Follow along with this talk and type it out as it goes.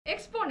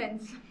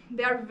exponents.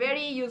 They are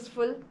very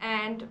useful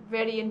and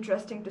very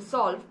interesting to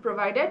solve,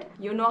 provided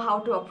you know how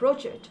to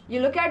approach it. You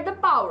look at the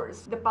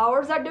powers. The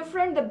powers are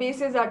different, the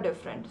bases are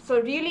different.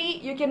 So really,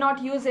 you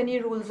cannot use any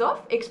rules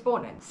of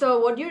exponents. So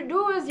what you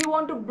do is you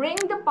want to bring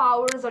the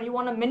powers, or you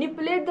want to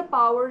manipulate the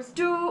powers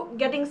to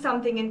getting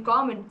something in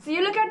common. So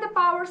you look at the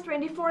powers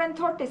 24 and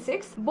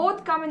 36.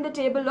 Both come in the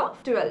table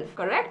of 12,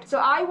 correct? So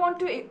I want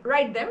to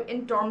write them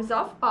in terms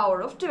of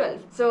power of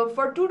 12. So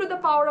for 2 to the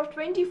power of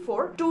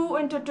 24, 2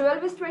 into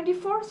 12 is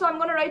 24. So I'm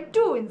going to write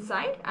 2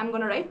 inside, I'm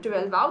going to write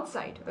 12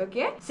 outside.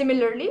 Okay,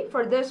 similarly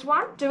for this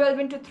one, 12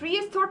 into 3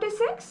 is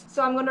 36,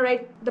 so I'm going to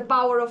write the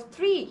power of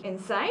 3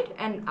 inside,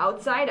 and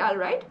outside I'll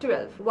write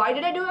 12. Why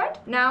did I do it?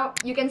 Now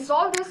you can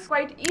solve this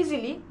quite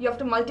easily. You have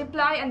to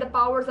multiply, and the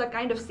powers are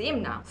kind of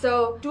same now.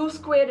 So 2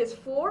 squared is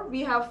 4,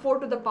 we have 4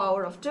 to the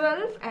power of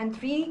 12, and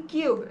 3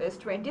 cube is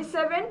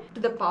 27 to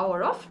the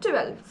power of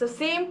 12. So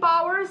same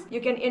powers, you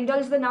can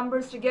indulge the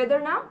numbers together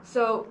now,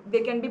 so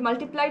they can be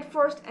multiplied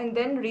first and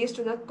then raised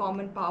to the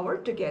common power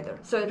together.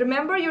 So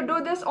remember, you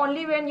do this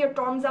only when your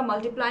terms are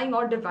multiplying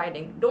or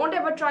dividing. Don't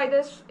ever try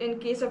this in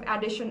case of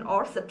addition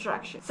or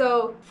subtraction.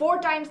 So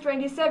 4 times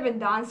 27,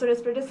 the answer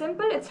is pretty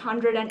simple. It's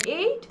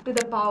 108 to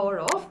the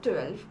power of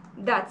 12.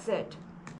 That's it.